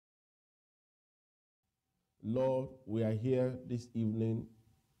Lord, we are here this evening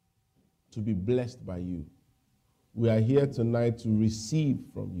to be blessed by you. We are here tonight to receive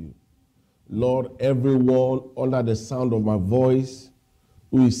from you. Lord, everyone under the sound of my voice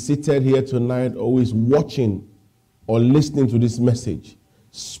who is seated here tonight or who is watching or listening to this message,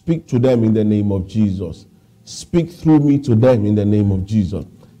 speak to them in the name of Jesus. Speak through me to them in the name of Jesus.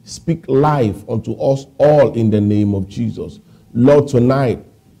 Speak life unto us all in the name of Jesus. Lord, tonight,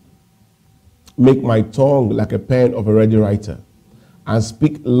 make my tongue like a pen of a ready writer and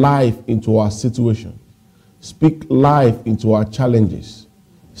speak life into our situation. Speak life into our challenges.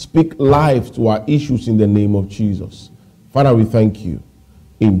 Speak life to our issues in the name of Jesus. Father, we thank you.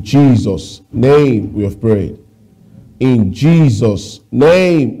 In Jesus' name we have prayed. In Jesus'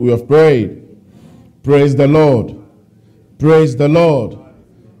 name we have prayed. Praise the Lord. Praise the Lord.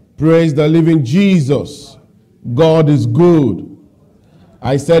 Praise the living Jesus. God is good.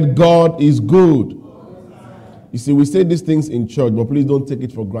 I said God is good. You see, we say these things in church, but please don't take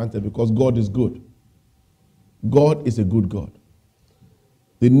it for granted because God is good. God is a good God.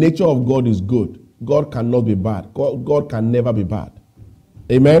 The nature of God is good. God cannot be bad. God can never be bad.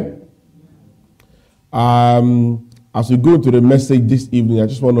 Amen? As we go into the message this evening, I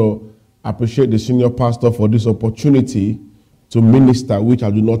just want to appreciate the senior pastor for this opportunity to minister, which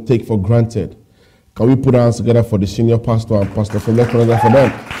I do not take for granted. Can we put our hands together for the senior pastor and pastor for them?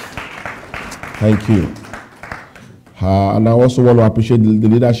 Thank you. And I also want to appreciate the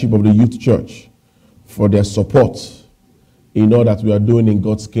leadership of the youth church for their support in all that we are doing in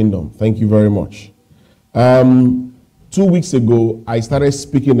God's kingdom. Thank you very much. 2 weeks ago, I started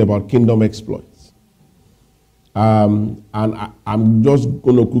speaking about kingdom exploits. And I'm just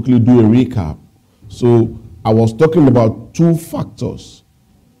going to quickly do a recap. So I was talking about two factors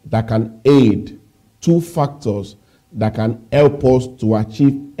that can aid, two factors that can help us to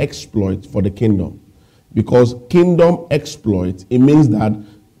achieve exploits for the kingdom. Because kingdom exploit, it means that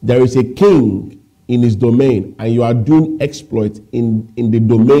there is a king in his domain and you are doing exploits in the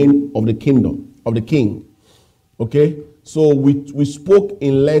domain of the kingdom, of the king. Okay? So we spoke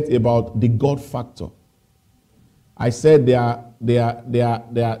in length about the God factor. I said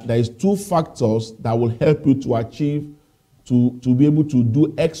there is two factors that will help you to achieve, to be able to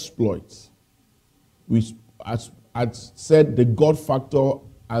do exploits. I said the God factor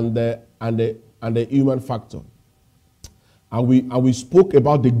and the human factor. And we spoke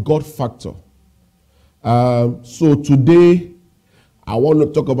about the God factor. So today, I want to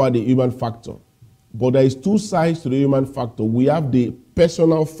talk about the human factor. But there is two sides to the human factor. We have the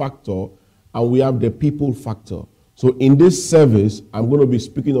personal factor and we have the people factor. So in this service, I'm going to be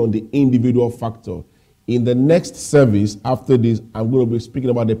speaking on the individual factor. In the next service, after this, I'm going to be speaking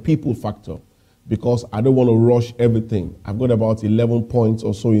about the people factor because I don't want to rush everything. I've got about 11 points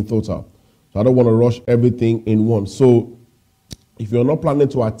or so in total. So I don't want to rush everything in one. So if you're not planning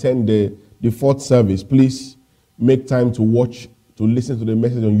to attend the fourth service, please make time to watch, to listen to the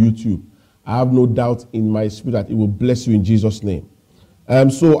message on YouTube. I have no doubt in my spirit that it will bless you in Jesus' name.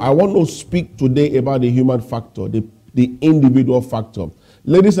 So I want to speak today about the human factor, the individual factor.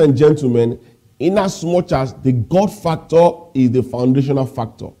 Ladies and gentlemen, in as much as the God factor is the foundational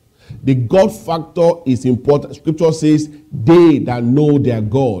factor, the God factor is important. Scripture says, they that know their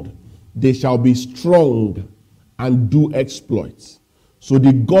God, they shall be strong and do exploits. So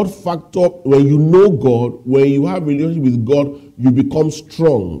the God factor, when you know God, when you have a relationship with God, you become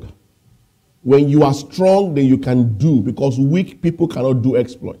strong. When you are strong, then you can do, because weak people cannot do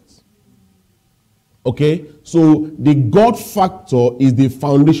exploits. Okay? So the God factor is the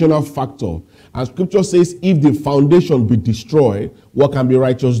foundational factor. And scripture says, if the foundation be destroyed, what can the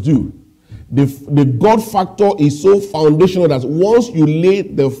righteous do? The God factor is so foundational that once you lay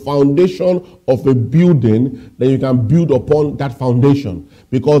the foundation of a building, then you can build upon that foundation.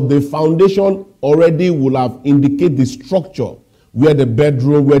 Because the foundation already will have indicated the structure, where the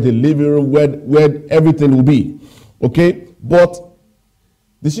bedroom, where the living room, where everything will be. Okay? But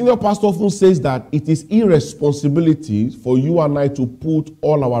the senior pastor often says that it is irresponsibility for you and I to put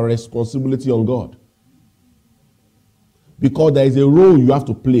all our responsibility on God. Because there is a role you have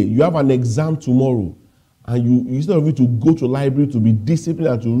to play. You have an exam tomorrow, and you instead of you to go to library to be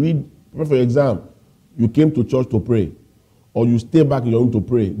disciplined and to read for your exam, you came to church to pray, or you stay back in your room to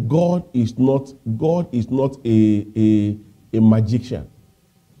pray. God is not a magician.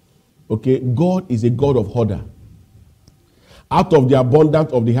 Okay? God is a God of order. Out of the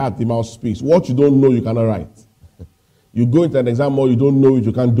abundance of the heart, the mouth speaks. What you don't know, you cannot write. You go into an exam or you don't know it,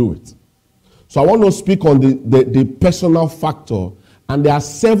 you can't do it. So I want to speak on the personal factor. And there are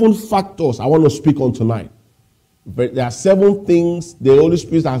 7 factors I want to speak on tonight. There are 7 things the Holy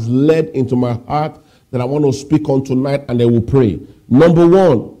Spirit has led into my heart that I want to speak on tonight, and then we'll pray. Number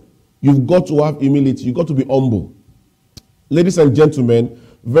one, you've got to have humility. You've got to be humble. Ladies and gentlemen,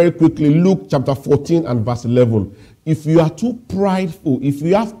 very quickly, Luke chapter 14 and verse 11. If you are too prideful, if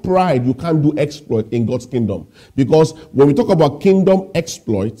you have pride, you can't do exploit in God's kingdom. Because when we talk about kingdom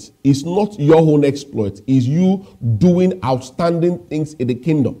exploits, it's not your own exploit. It's you doing outstanding things in the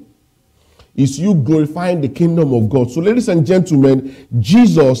kingdom. It's you glorifying the kingdom of God. So ladies and gentlemen,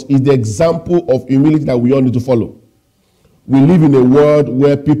 Jesus is the example of humility that we all need to follow. We live in a world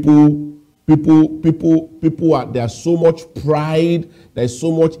where people are, there's so much pride, there's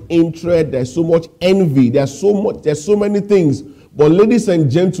so much hatred, there's so much envy, there's so many things. But ladies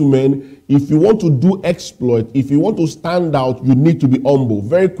and gentlemen, if you want to do exploit, if you want to stand out, you need to be humble.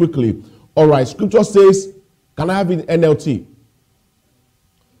 Very quickly. All right, scripture says, can I have it in NLT?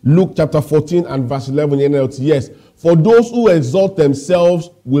 Luke chapter 14 and verse 11 NLT. Yes. For those who exalt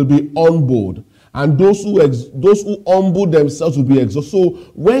themselves will be humbled, and those who humble themselves will be exalted. So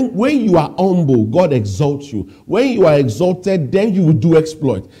when you are humble, God exalts you. When you are exalted, then you will do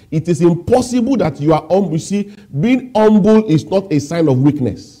exploit. It is impossible that you are humble. You see, being humble is not a sign of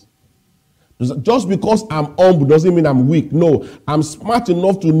weakness. Just because I'm humble doesn't mean I'm weak. No, I'm smart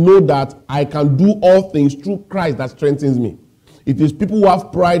enough to know that I can do all things through Christ that strengthens me. It is people who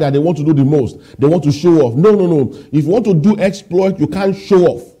have pride that they want to do the most. They want to show off. No. If you want to do exploit, you can't show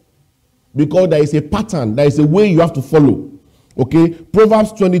off. Because there is a pattern, there is a way you have to follow. Okay?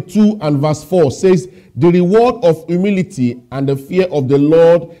 Proverbs 22 and verse 4 says, the reward of humility and the fear of the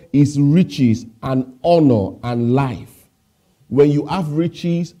Lord is riches and honor and life. When you have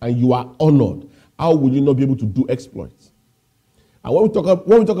riches and you are honored, how will you not be able to do exploits? And when we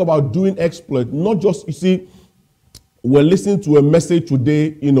talk about doing exploit, not just, you see, we're listening to a message today,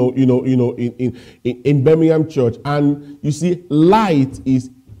 in Birmingham church, and you see, light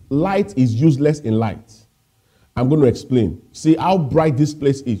is useless in light. I'm going to explain. See how bright this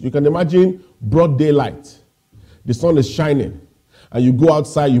place is. You can imagine broad daylight. The sun is shining, and you go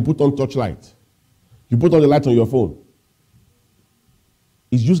outside, you put on torchlight. You put on the light on your phone.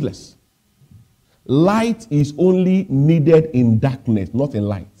 It's useless. Light is only needed in darkness, not in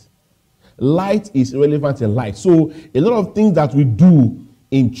light. Light is irrelevant in light. So a lot of things that we do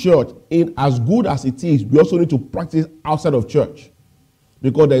in church, as good as it is, we also need to practice outside of church.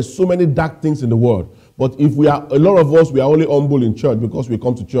 Because there's so many dark things in the world. But if a lot of us, we are only humble in church because we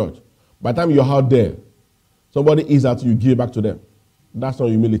come to church. By the time you're out there, somebody is that you give back to them. That's not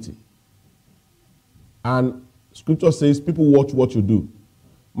humility. And scripture says, people watch what you do.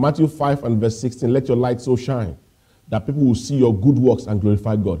 Matthew 5 and verse 16, let your light so shine that people will see your good works and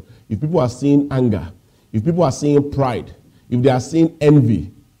glorify God. If people are seeing anger, if people are seeing pride, if they are seeing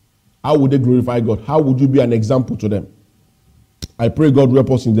envy, how would they glorify God? How would you be an example to them? I pray God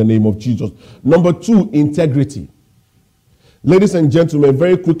help us in the name of Jesus. Number 2, integrity. Ladies and gentlemen,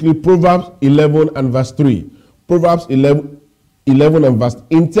 very quickly, Proverbs 11 and verse 3. Proverbs 11 and verse.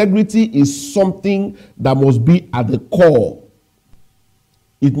 Integrity is something that must be at the core.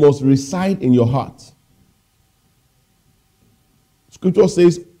 It must reside in your heart. Scripture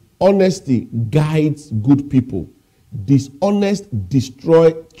says, honesty guides good people. Dishonest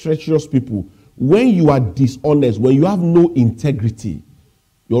destroy treacherous people. When you are dishonest, when you have no integrity,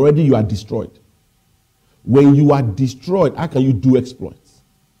 you are destroyed. When you are destroyed, how can you do exploits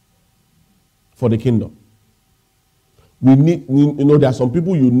for the kingdom? There are some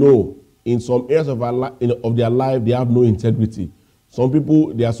people in some areas of their life, they have no integrity. Some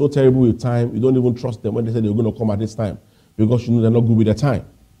people, they are so terrible with time, you don't even trust them when they say they're going to come at this time because they're not good with their time.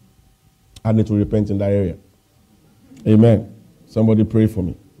 I need to repent in that area. Amen. Somebody pray for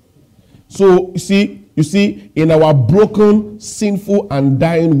me. So, you see, in our broken, sinful, and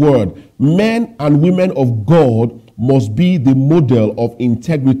dying world, men and women of God must be the model of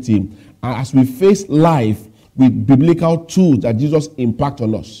integrity. And as we face life with biblical tools that Jesus impacts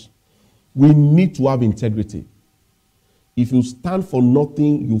on us, we need to have integrity. If you stand for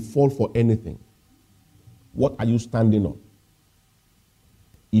nothing, you fall for anything. What are you standing on?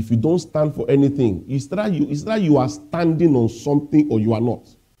 If you don't stand for anything, it's that you are standing on something or you are not.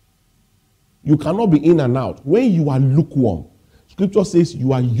 You cannot be in and out. When you are lukewarm, scripture says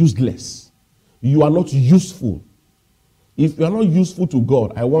you are useless. You are not useful. If you are not useful to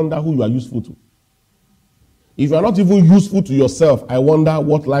God, I wonder who you are useful to. If you are not even useful to yourself, I wonder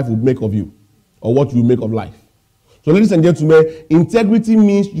what life would make of you or what you make of life. So ladies and gentlemen, integrity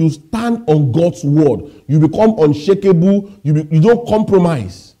means you stand on God's word. You become unshakable. You don't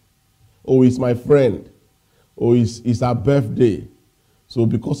compromise. Oh, it's my friend. Oh, it's our birthday. So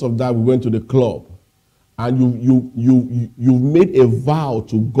because of that, we went to the club. And you made a vow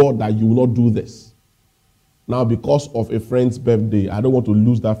to God that you will not do this. Now, because of a friend's birthday, I don't want to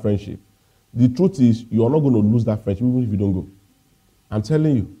lose that friendship. The truth is, you are not going to lose that friendship even if you don't go. I'm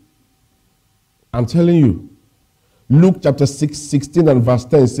telling you. I'm telling you. Luke chapter 16 and verse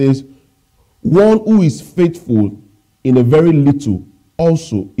 10 says, one who is faithful in a very little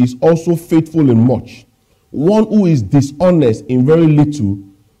is also faithful in much. One who is dishonest in very little,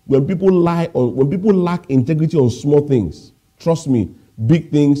 when people lack integrity on small things, trust me,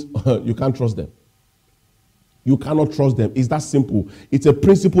 big things, you can't trust them. You cannot trust them. It's that simple. It's a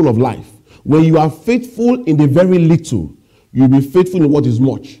principle of life. When you are faithful in the very little, you'll be faithful in what is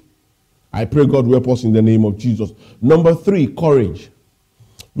much. I pray God will help us in the name of Jesus. Number 3, courage.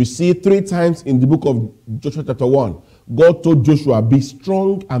 We see it 3 times in the book of Joshua chapter 1. God told Joshua, be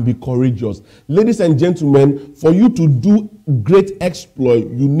strong and be courageous. Ladies and gentlemen, for you to do great exploit,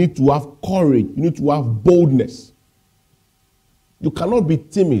 you need to have courage. You need to have boldness. You cannot be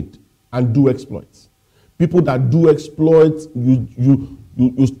timid and do exploits. People that do exploits,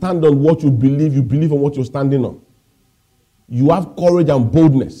 you stand on what you believe on what you're standing on. You have courage and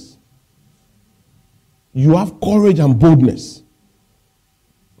boldness. You have courage and boldness.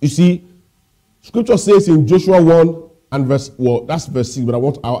 You see, Scripture says in Joshua 1 and that's verse 6, but I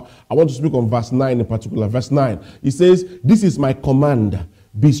want to speak on verse 9 in particular. Verse 9, it says, this is my command,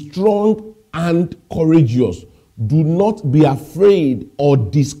 be strong and courageous. Do not be afraid or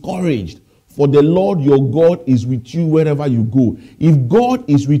discouraged, for the Lord your God is with you wherever you go. If God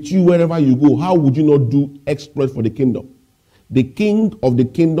is with you wherever you go, how would you not do exploit for the kingdom? The king of the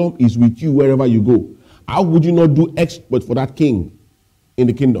kingdom is with you wherever you go. How would you not do exploit for that king in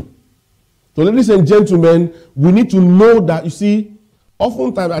the kingdom? So ladies and gentlemen, we need to know that, you see,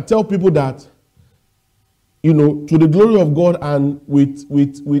 oftentimes I tell people that, to the glory of God and with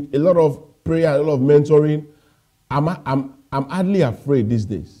a lot of prayer, a lot of mentoring, I'm hardly afraid these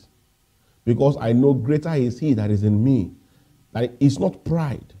days, because I know greater is he that is in me. That it's not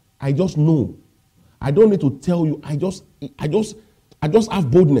pride. I just know. I don't need to tell you. I just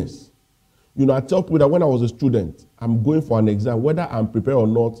have boldness. I tell people that when I was a student, I'm going for an exam, whether I'm prepared or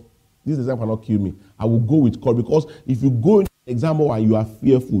not, this exam cannot kill me. I will go with courage, because if you go into the exam and you are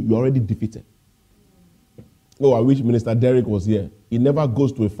fearful, you're already defeated. Oh, I wish Minister Derek was here. He never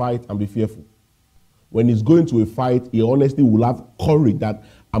goes to a fight and be fearful. When he's going to a fight, he honestly will have courage that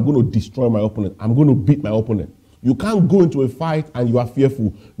I'm going to destroy my opponent. I'm going to beat my opponent. You can't go into a fight and you are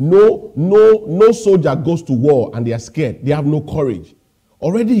fearful. No soldier goes to war and they are scared. They have no courage.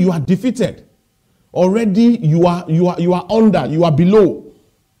 Already you are defeated. Already you are under, you are below.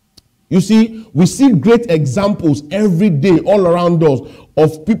 You see, we see great examples every day all around us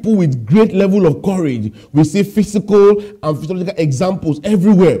of people with great level of courage. We see physical and physiological examples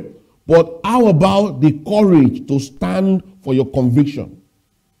everywhere. But how about the courage to stand for your conviction?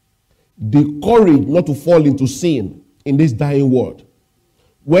 The courage not to fall into sin in this dying world.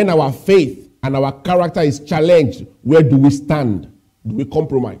 When our faith and our character is challenged, where do we stand? Do we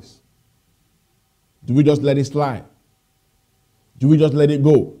compromise? Do we just let it slide? Do we just let it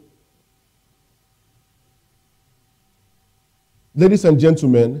go? Ladies and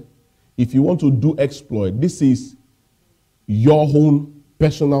gentlemen, if you want to do exploit, this is your own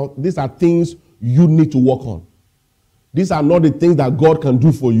personal, these are things you need to work on. These are not the things that God can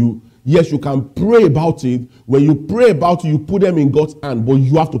do for you. Yes, you can pray about it. When you pray about it, you put them in God's hand, but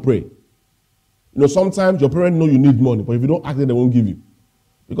you have to pray. Sometimes your parents know you need money, but if you don't ask them, they won't give you.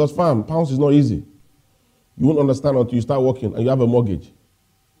 Because pounds is not easy. You won't understand until you start working and you have a mortgage.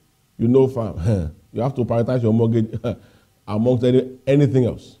 You have to prioritize your mortgage amongst anything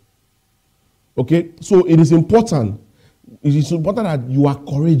else. Okay? So it is important. It is important that you are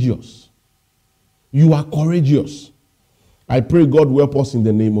courageous. You are courageous. I pray God will help us in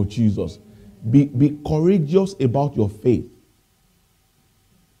the name of Jesus. Be courageous about your faith.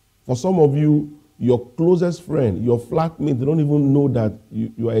 For some of you, your closest friend, your flatmate, they don't even know that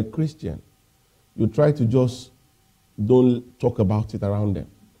you are a Christian. You try to just don't talk about it around them.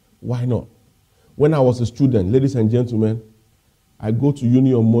 Why not? When I was a student, ladies and gentlemen, I go to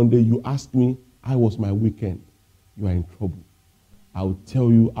uni on Monday. You ask me, how was my weekend? You are in trouble. I will tell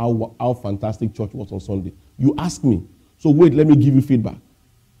you how fantastic church was on Sunday. You ask me. So wait, let me give you feedback.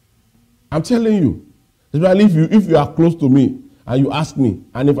 I'm telling you. Especially if you are close to me and you ask me,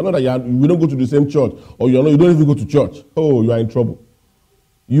 and if I know that we don't go to the same church, or you don't even go to church, oh, you are in trouble.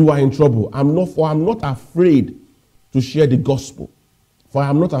 You are in trouble. I'm not afraid to share the gospel. For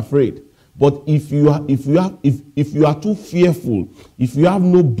I'm not afraid. But if you are too fearful, if you have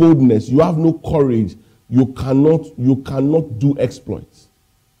no boldness, you have no courage, you cannot do exploits.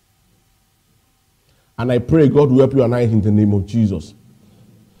 And I pray God will help you and I in the name of Jesus.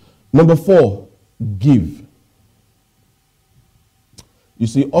 Number 4, give. You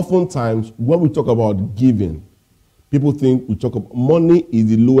see, oftentimes when we talk about giving, people think we talk about money is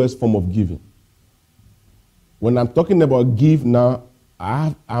the lowest form of giving. When I'm talking about give now,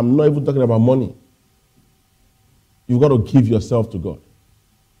 I'm not even talking about money. You've got to give yourself to God.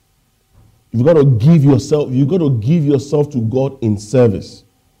 You've got to give yourself to God in service.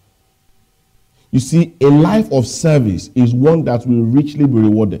 You see, a life of service is one that will richly be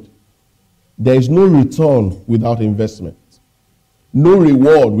rewarded. There is no return without investment, no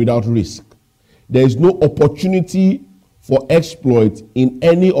reward without risk. There is no opportunity for exploit in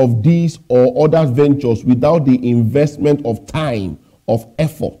any of these or other ventures without the investment of time, of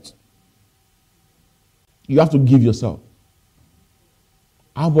effort. You have to give yourself.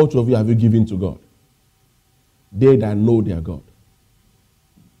 How much of you have you given to God? They that know their God.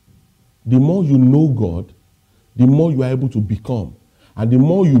 The more you know God, the more you are able to become. And the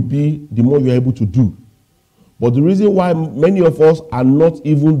more you be, the more you are able to do. But the reason why many of us are not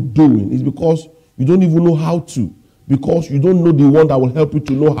even doing is because you don't even know how to. Because you don't know the one that will help you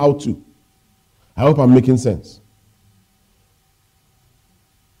to know how to. I hope I'm making sense.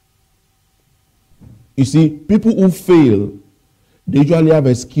 You see, people who fail, they usually have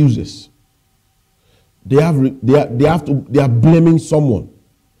excuses. They are blaming someone.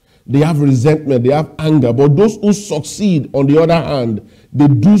 They have resentment, they have anger. But those who succeed, on the other hand, they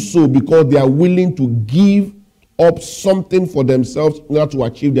do so because they are willing to give up something for themselves in order to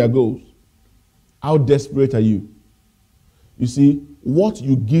achieve their goals. How desperate are you? You see, what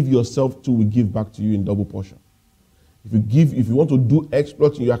you give yourself to will give back to you in double portion. If you want to do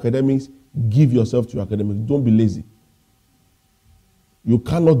exploits in your academics, give yourself to your academics. Don't be lazy. You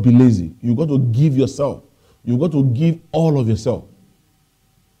cannot be lazy. You've got to give yourself. You've got to give all of yourself.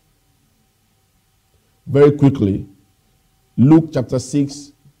 Very quickly, Luke chapter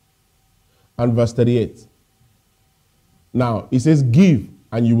 6 and verse 38. Now, it says, give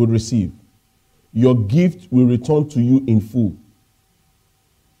and you will receive. Your gift will return to you in full.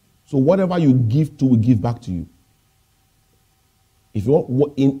 So whatever you give to will give back to you. If you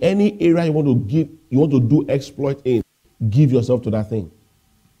want, in any area you want to give, you want to do exploit in, give yourself to that thing.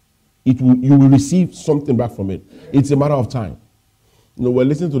 You will receive something back from it. It's a matter of time. You know, we're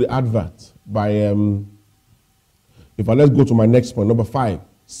listening to the advert by, let's go to my next point, number 5,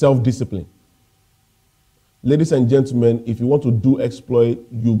 self-discipline. Ladies and gentlemen, if you want to do exploit,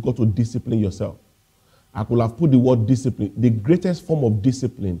 you've got to discipline yourself. I could have put the word discipline. The greatest form of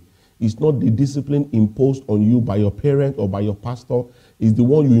discipline is not the discipline imposed on you by your parent or by your pastor. It's the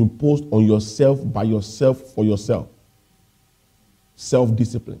one you imposed on yourself by yourself for yourself.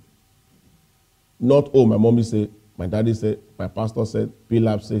 Self-discipline. Not, oh, my mommy said, my daddy said, my pastor said,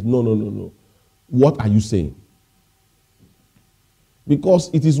 P-Lab said. No. What are you saying? Because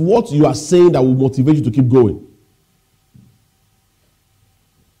it is what you are saying that will motivate you to keep going.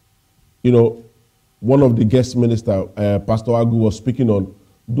 You know, one of the guest ministers, Pastor Agu, was speaking on,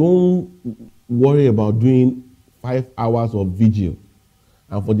 don't worry about doing 5 hours of vigil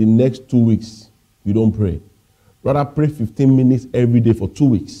and for the next 2 weeks, you don't pray. Rather pray 15 minutes every day for 2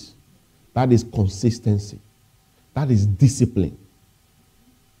 weeks. That is consistency. That is discipline.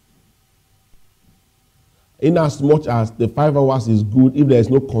 In as much as the 5 hours is good, if there is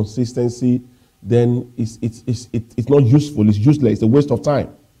no consistency, then it's not useful. It's useless. It's a waste of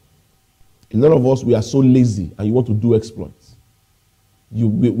time. A lot of us, we are so lazy and you want to do exploits.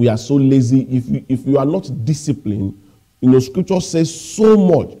 We are so lazy. If you are not disciplined, you know, Scripture says so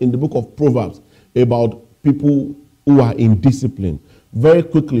much in the book of Proverbs about people who are in discipline. Very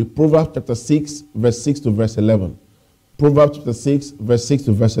quickly, Proverbs chapter 6, verse 6 to verse 11. Proverbs chapter 6, verse 6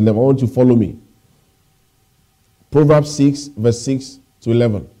 to verse 11. I want you to follow me. Proverbs 6, verse 6 to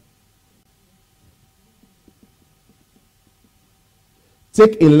 11.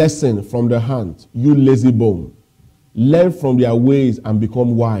 Take a lesson from the hand, you lazy bone. Learn from their ways and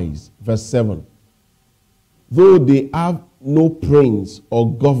become wise. Verse 7. Though they have no prince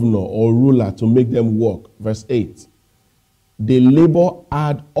or governor or ruler to make them work. Verse 8. They labor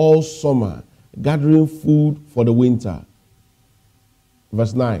hard all summer, gathering food for the winter.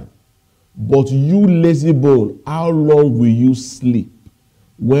 Verse 9. But you lazy bone, how long will you sleep?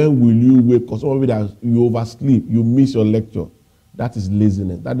 When will you wake? Because some of you that you oversleep, you miss your lecture. That is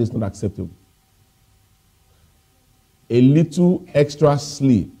laziness. That is not acceptable. A little extra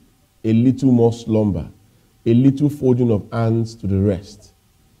sleep, a little more slumber, a little folding of hands to the rest.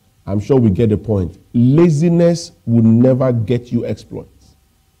 I'm sure we get the point. Laziness will never get you exploits.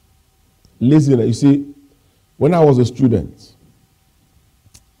 Laziness, you see, when I was a student,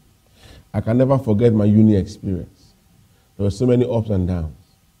 I can never forget my uni experience. There were so many ups and downs.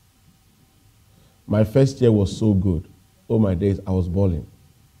 My first year was so good. Oh my days, I was balling.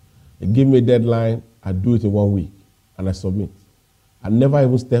 They give me a deadline, I do it in 1 week, and I submit. I never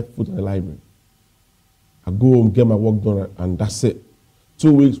even step foot in the library. I go home, get my work done, and that's it.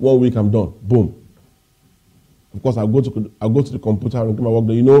 2 weeks, 1 week, I'm done. Boom. Of course, I go to the computer and get my work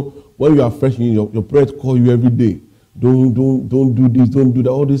done. You know, when you are fresh, your parents call you every day. Don't do this, don't do that.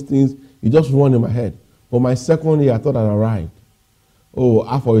 All these things, you just run in my head. But my second year, I thought I'd arrived. Oh,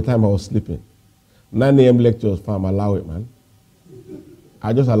 half of the time I was sleeping. 9 a.m. lectures, fam, allow it, man.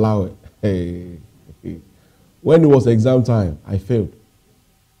 I just allow it. Hey. When it was exam time, I failed.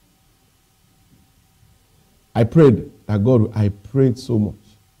 I prayed that God, I prayed so much.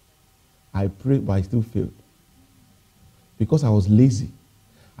 I prayed, but I still failed. Because I was lazy.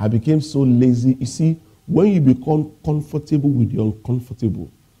 I became so lazy. You see, when you become comfortable with the uncomfortable,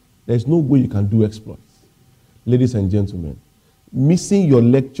 there's no way you can do exploits. Ladies and gentlemen, missing your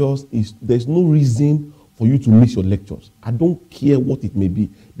lectures there's no reason for you to miss your lectures. I don't care what it may be.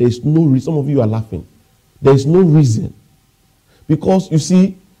 There's no reason. Some of you are laughing. There's no reason. Because you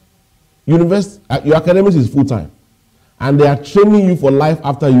see, your academics is full-time. And they are training you for life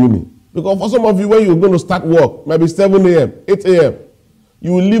after uni. Because for some of you, when you're going to start work, maybe 7 a.m., 8 a.m.,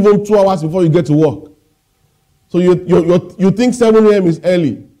 you will leave home 2 hours before you get to work. So you think 7 a.m. is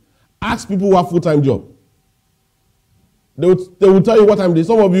early. Ask people who have full-time job. They will tell you what time it is.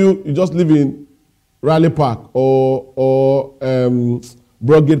 Some of you just live in Raleigh Park or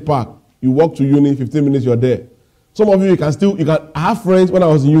Broadgate Park. You walk to uni, 15 minutes, you're there. Some of you, I have friends when I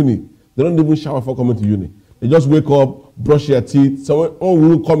was in uni. They don't even shower before coming to uni. They just wake up, brush their teeth. Someone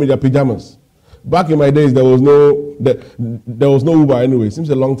will come in their pajamas. Back in my days, there was no Uber anyway. It seems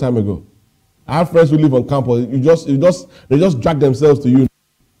a long time ago. I have friends who live on campus. They just drag themselves to uni.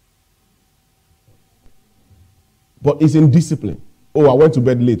 But it's in discipline. Oh, I went to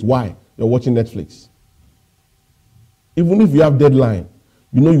bed late. Why? You're watching Netflix. Even if you have deadline,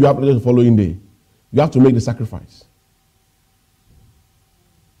 you know you have the following day. You have to make the sacrifice.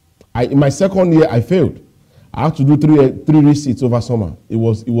 In my second year, I failed. I had to do three receipts over summer. It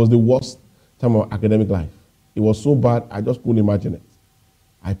was the worst time of academic life. It was so bad, I just couldn't imagine it.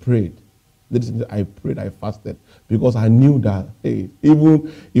 I prayed. I prayed, I fasted. Because I knew that, hey,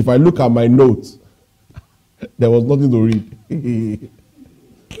 even if I look at my notes, there was nothing to read.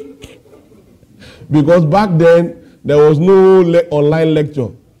 Because back then, there was no online lecture.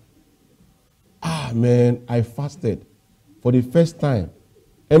 Man, I fasted. For the first time,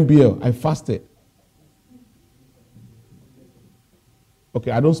 MBL, I fasted.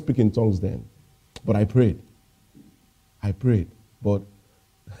 Okay, I don't speak in tongues then, but I prayed. I prayed, but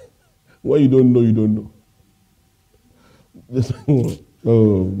when you don't know, you don't know.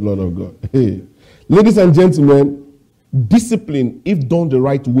 Oh, Lord of God. Hey. Ladies and gentlemen, discipline, if done the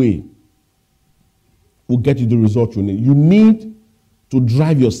right way, will get you the result you need. You need to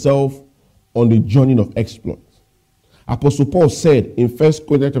drive yourself on the journey of exploit. Apostle Paul said in 1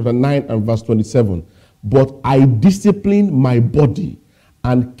 Corinthians chapter 9 and verse 27, but I discipline my body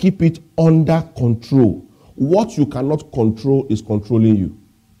and keep it under control. What you cannot control is controlling you.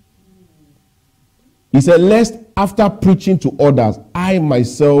 He said, lest after preaching to others, I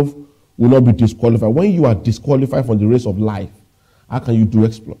myself will not be disqualified. When you are disqualified from the race of life, how can you do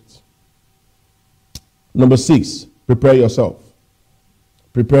exploits? Number 6, prepare yourself.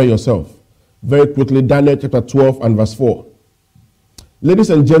 Prepare yourself. Very quickly, Daniel chapter 12 and verse 4. Ladies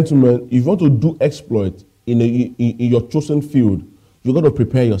and gentlemen, if you want to do exploit in your chosen field, you've got to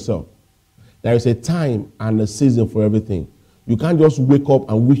prepare yourself. There is a time and a season for everything. You can't just wake up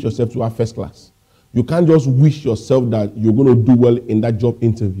and wish yourself to have first class. You can't just wish yourself that you're going to do well in that job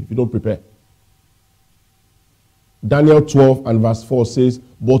interview if you don't prepare. Daniel 12 and verse 4 says,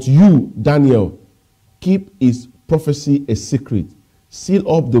 but you, Daniel, keep his prophecy a secret.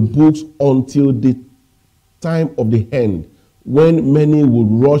 Seal up the books until the time of the end, when many will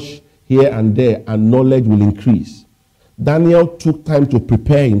rush here and there and knowledge will increase. Daniel took time to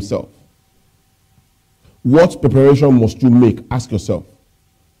prepare himself. What preparation must you make? Ask yourself.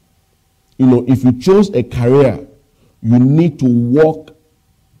 You know, if you chose a career, you need to work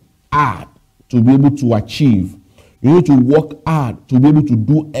hard to be able to achieve. You need to work hard to be able to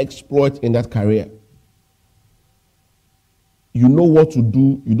do exploits in that career. You know what to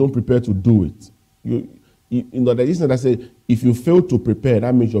do, you don't prepare to do it. You know, there is that I say, if you fail to prepare,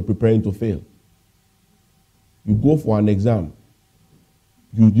 that means you're preparing to fail. You go for an exam.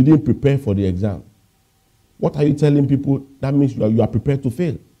 You didn't prepare for the exam. What are you telling people? That means you are prepared to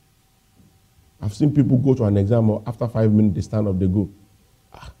fail. I've seen people go to an exam, or after 5 minutes, they stand up, they go.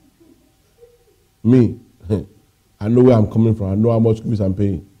 Me, I know where I'm coming from. I know how much fees I'm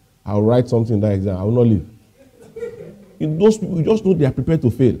paying. I'll write something in that exam. I will not leave. Those people, you just know they are prepared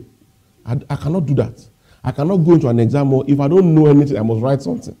to fail. I cannot do that. I cannot go into an exam hall. If I don't know anything, I must write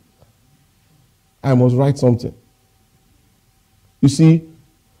something. I must write something. You see,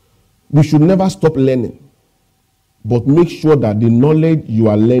 we should never stop learning, but make sure that the knowledge you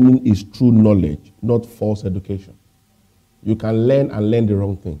are learning is true knowledge, not false education. You can learn and learn the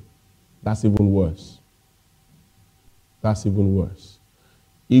wrong thing. That's even worse. That's even worse.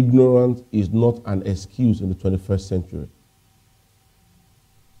 Ignorance is not an excuse in the 21st century.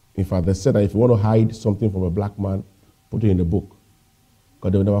 In fact, they said that if you want to hide something from a black man, put it in the book,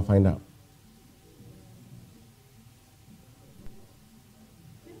 because they will never find out.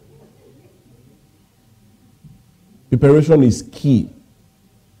 Preparation is key.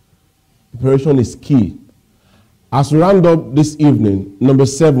 Preparation is key. As we round up this evening, number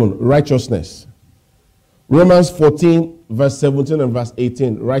 7, righteousness. Romans 14, verse 17 and verse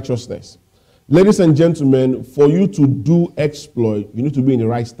 18, righteousness. Ladies and gentlemen, for you to do exploit, you need to be in the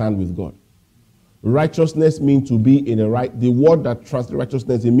right stand with God. Righteousness means to be in the right, the word that translates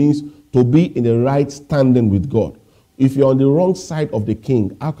righteousness, it means to be in the right standing with God. If you're on the wrong side of the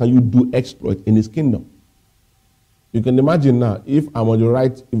king, how can you do exploit in his kingdom? You can imagine now, if I'm on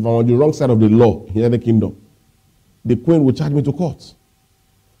the wrong side of the law in the kingdom, the queen will charge me to court.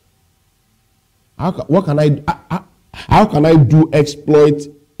 How can I do exploit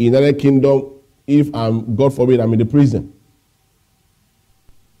in another kingdom if God forbid, I'm in the prison?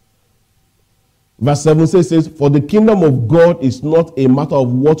 Verse 7 says, for the kingdom of God is not a matter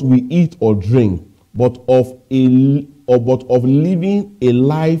of what we eat or drink, but of living a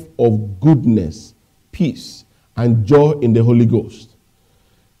life of goodness, peace, and joy in the Holy Ghost.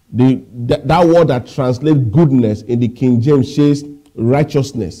 That word that translates goodness in the King James says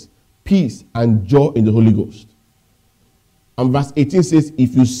righteousness, peace, and joy in the Holy Ghost. And verse 18 says,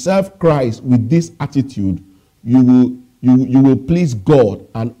 if you serve Christ with this attitude, you will please God,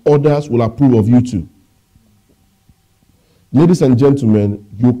 and others will approve of you too. Ladies and gentlemen,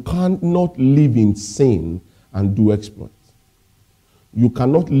 you cannot live in sin and do exploits. You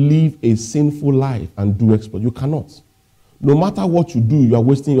cannot live a sinful life and do exploits. You cannot. No matter what you do, you are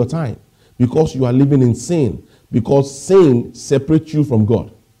wasting your time because you are living in sin, because sin separates you from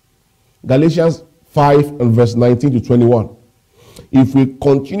God. Galatians 5 and verse 19 to 21. If we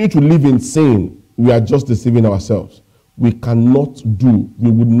continue to live in sin, we are just deceiving ourselves. We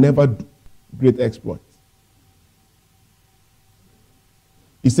would never do great exploits.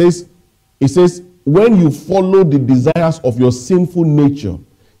 It says, when you follow the desires of your sinful nature,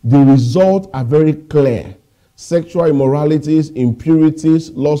 the results are very clear. Sexual immoralities,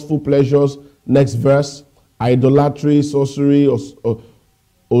 impurities, lustful pleasures. Next verse. Idolatry, sorcery,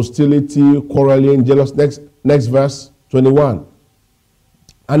 hostility, quarreling, jealous. Next verse, 21.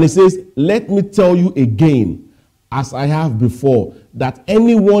 And it says, let me tell you again, as I have before, that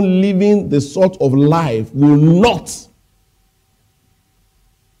anyone living the sort of life will not,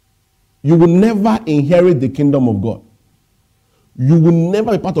 you will never inherit the kingdom of God. You will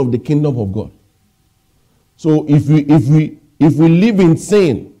never be part of the kingdom of God. So if we live in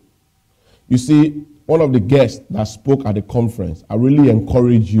sin, you see, one of the guests that spoke at the conference, I really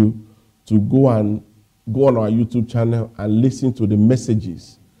encourage you to go on our YouTube channel and listen to the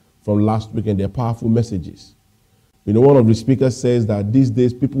messages from last week, and they're powerful messages. You know, one of the speakers says that these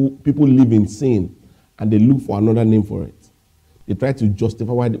days people live in sin and they look for another name for it. They try to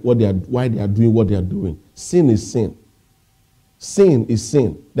justify why they are doing what they are doing. Sin is sin. Sin is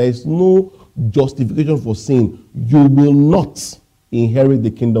sin. There is no justification for sin. You will not inherit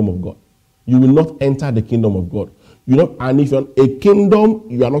the kingdom of God. You will not enter the kingdom of God. And if you're a kingdom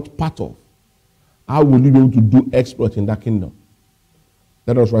you are not part of, how will you be able to do exploit in that kingdom?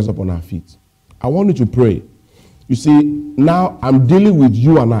 Let us rise up on our feet. I want you to pray. You see, now I'm dealing with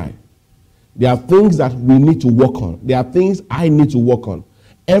you and I. There are things that we need to work on. There are things I need to work on.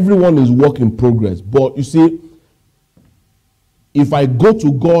 Everyone is work in progress. But you see, if I go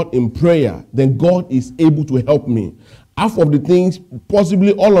to God in prayer, then God is able to help me. Half of the things,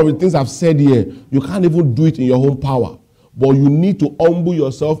 possibly all of the things I've said here, you can't even do it in your own power. But you need to humble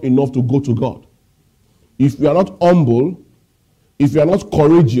yourself enough to go to God. If you are not humble, if you are not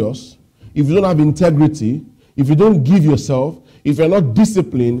courageous, if you don't have integrity, if you don't give yourself, if you are not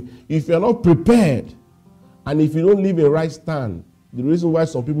disciplined, if you are not prepared, and if you don't live a right stand, the reason why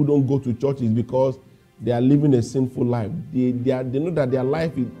some people don't go to church is because they are living a sinful life. They know that their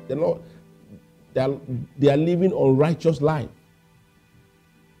life is, they are living unrighteous life.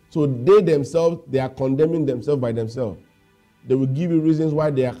 So they themselves, they are condemning themselves by themselves. They will give you reasons why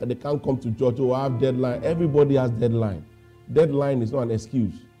they can't come to church or have deadline. Everybody has deadline. Deadline is not an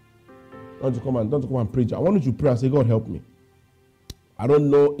excuse. Don't come and preach. I want you to pray and say, God, help me. I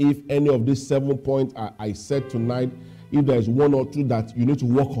don't know if any of these 7 points I said tonight, if there is one or two that you need to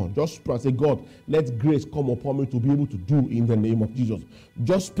work on, just pray and say, God, let grace come upon me to be able to do in the name of Jesus.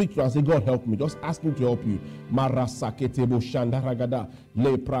 Just speak to and say, God, help me. Just ask him to help you. Marasaketebo shandaragada,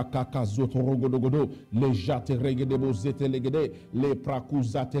 le prakaka zotorogodogodo, le jate regedebo zete legede, le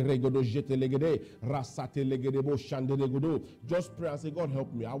prakuzate regodo jete legede, rasate legedebo shanderegodo. Just pray and say, God,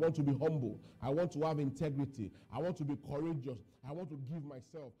 help me. I want to be humble. I want to have integrity. I want to be courageous. I want to give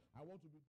myself. I want to be